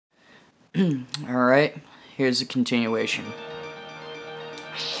Alright, here's a continuation.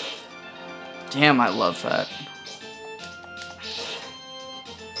 Damn, I love that.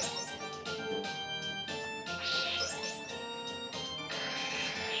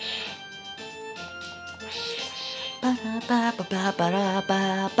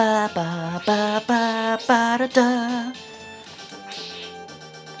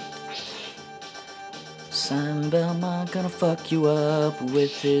 Simon Belmont gonna fuck you up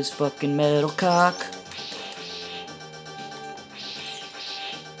with his fucking metal cock.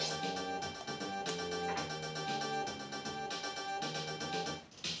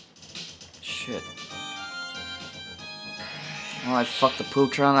 Shit. Oh, I fucked the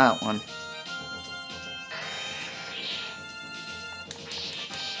pooch on that one.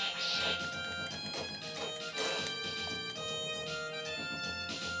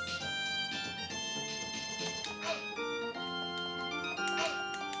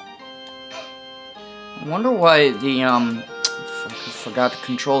 I wonder why the, fuck, I forgot the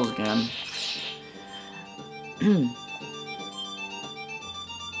controls again.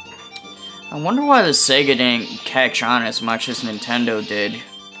 I wonder why the Sega didn't catch on as much as Nintendo did.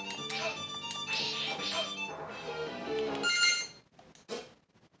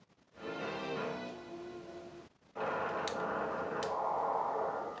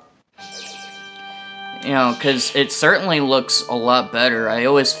 You know, because it certainly looks a lot better. I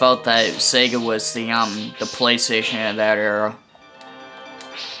always felt that Sega was the PlayStation of that era.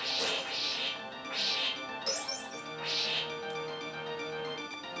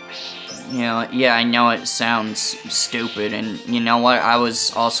 You know, yeah, I know it sounds stupid, and you know what? I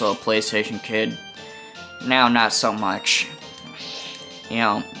was also a PlayStation kid. Now, not so much. You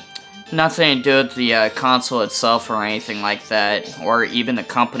know, nothing to do with the console itself or anything like that, or even the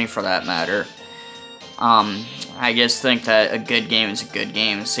company for that matter. I just think that a good game is a good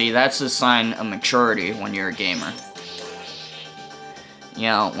game. See, that's a sign of maturity when you're a gamer. You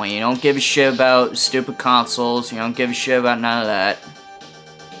know, when you don't give a shit about stupid consoles, you don't give a shit about none of that.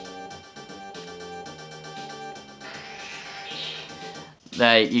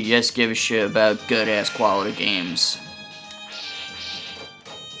 That you just give a shit about good-ass quality games.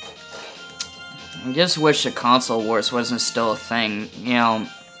 I just wish the console wars wasn't still a thing, you know.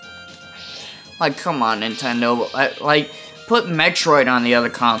 Like, come on, Nintendo. Like, put Metroid on the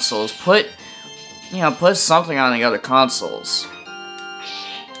other consoles. Put something on the other consoles.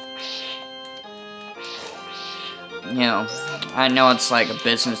 You know, I know it's like a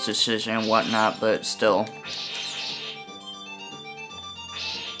business decision and whatnot, but still.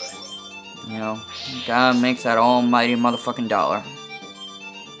 You know, you gotta make that almighty motherfucking dollar.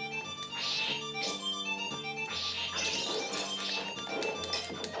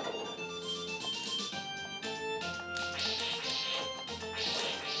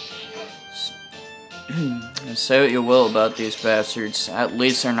 Say what you will about these bastards, at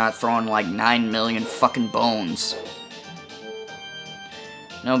least they're not throwing like 9 million fucking bones.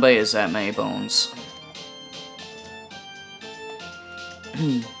 Nobody has that many bones.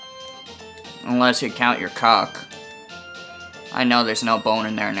 Unless you count your cock. I know there's no bone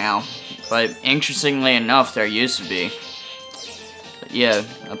in there now, but interestingly enough, there used to be. But yeah,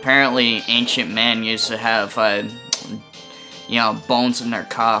 apparently ancient men used to have, you know, bones in their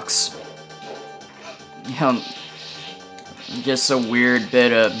cocks. You know, just a weird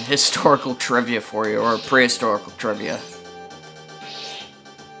bit of historical trivia for you, or prehistorical trivia.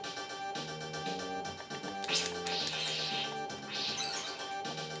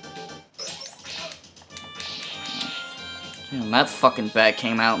 Damn, that fucking bat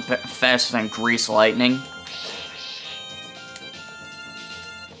came out faster than grease lightning.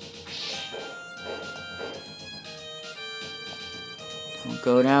 Don't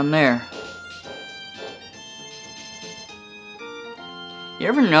go down there. You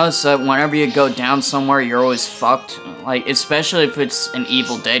ever notice that whenever you go down somewhere, you're always fucked? Like, especially if it's an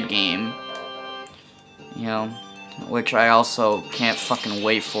Evil Dead game. You know, which I also can't fucking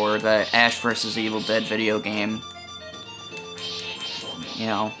wait for, the Ash vs. Evil Dead video game. You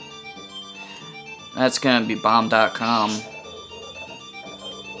know, that's gonna be bomb.com.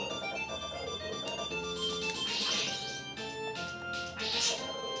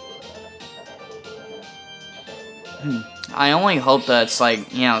 I only hope that's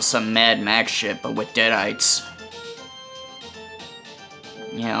like, you know, some Mad Max shit, but with Deadites.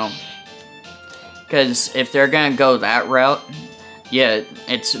 You know, because if they're gonna go that route, yeah,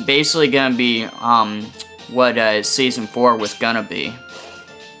 it's basically gonna be, what, Season 4 was gonna be.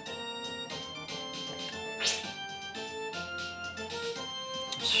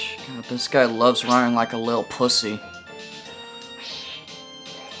 God, this guy loves running like a little pussy.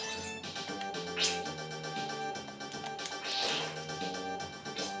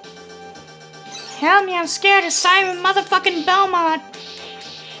 Help me, I'm scared of Simon motherfucking Belmont.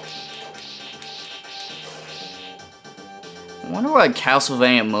 I wonder what a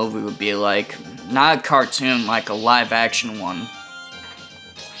Castlevania movie would be like. Not a cartoon, like a live-action one.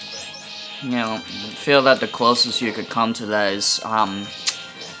 You know, I feel that the closest you could come to that is,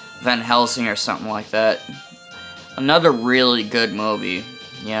 Van Helsing or something like that. Another really good movie,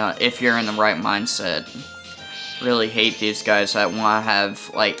 yeah, if you're in the right mindset. Really hate these guys that want to have,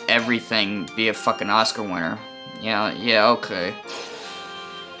 like, everything be a fucking Oscar winner. Yeah, okay.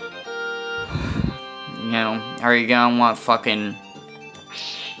 You know, are you gonna want fucking...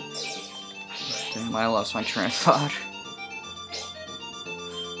 Damn, I lost my train of thought.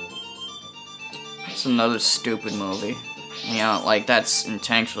 It's another stupid movie. You know, like, that's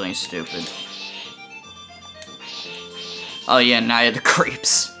intentionally stupid. Oh yeah, Night of the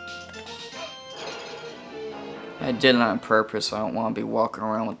Creeps. I did it on purpose. I don't want to be walking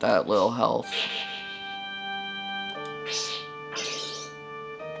around with that little health.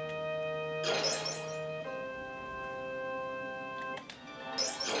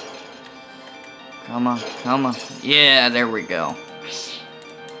 Come on, come on. Yeah, there we go.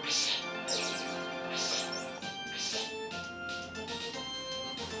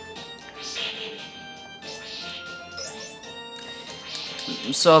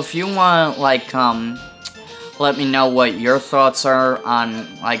 So if you want, like, let me know what your thoughts are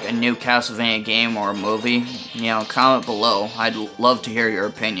on, like, a new Castlevania game or a movie, you know, comment below. I'd love to hear your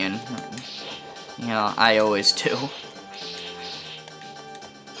opinion. You know, I always do.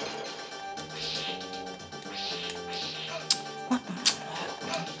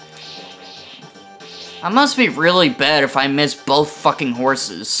 I must be really bad if I miss both fucking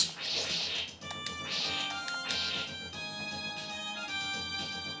horses.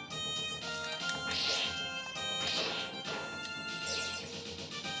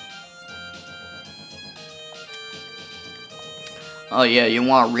 Oh yeah, you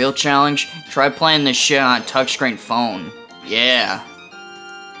want a real challenge? Try playing this shit on a touchscreen phone. Yeah.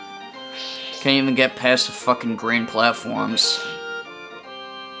 Can't even get past the fucking green platforms.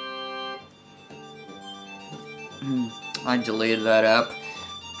 I deleted that app.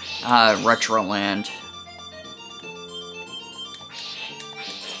 Retroland.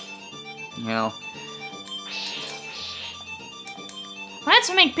 You know.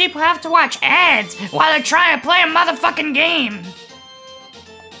 Let's make people have to watch ads while they're trying to play a motherfucking game.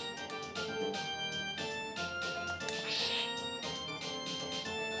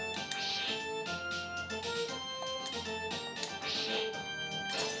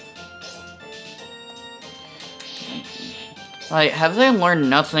 Like, have they learned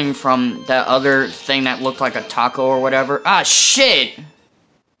nothing from that other thing that looked like a taco or whatever? Ah, shit!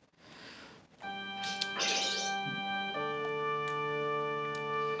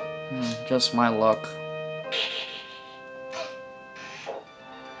 Just my luck.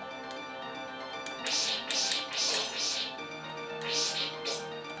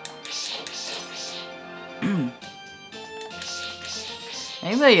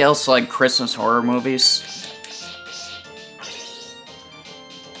 Anybody else like Christmas horror movies?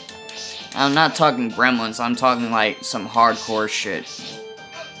 I'm not talking Gremlins, I'm talking like some hardcore shit.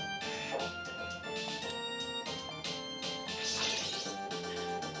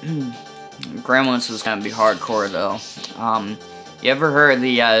 Gremlins is gonna be hardcore though. You ever heard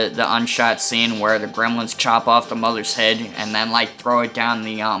the unshot scene where the Gremlins chop off the mother's head and then like throw it down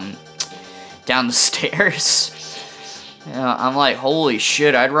the stairs? Yeah, I'm like, holy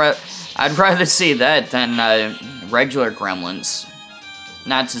shit! I'd rather see that than regular Gremlins.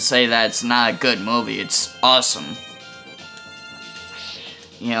 Not to say that it's not a good movie, it's awesome.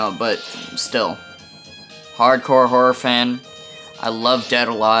 You know, but still. Hardcore horror fan. I love Dead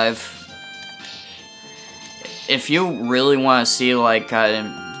Alive. If you really want to see, like,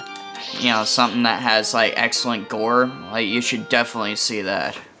 you know, something that has, like, excellent gore, like, you should definitely see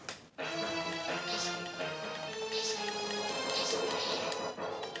that.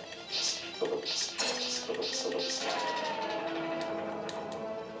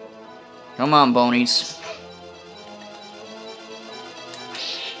 Come on, bonies.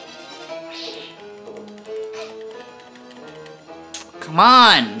 Come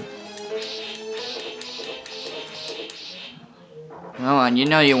on! Come on, you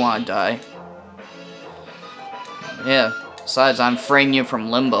know you want to die. Yeah, besides, I'm freeing you from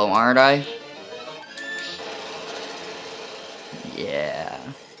limbo, aren't I? Yeah.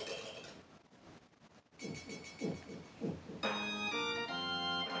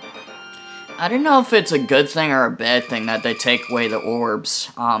 I don't know if it's a good thing or a bad thing that they take away the orbs,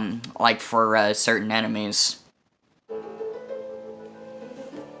 like for certain enemies.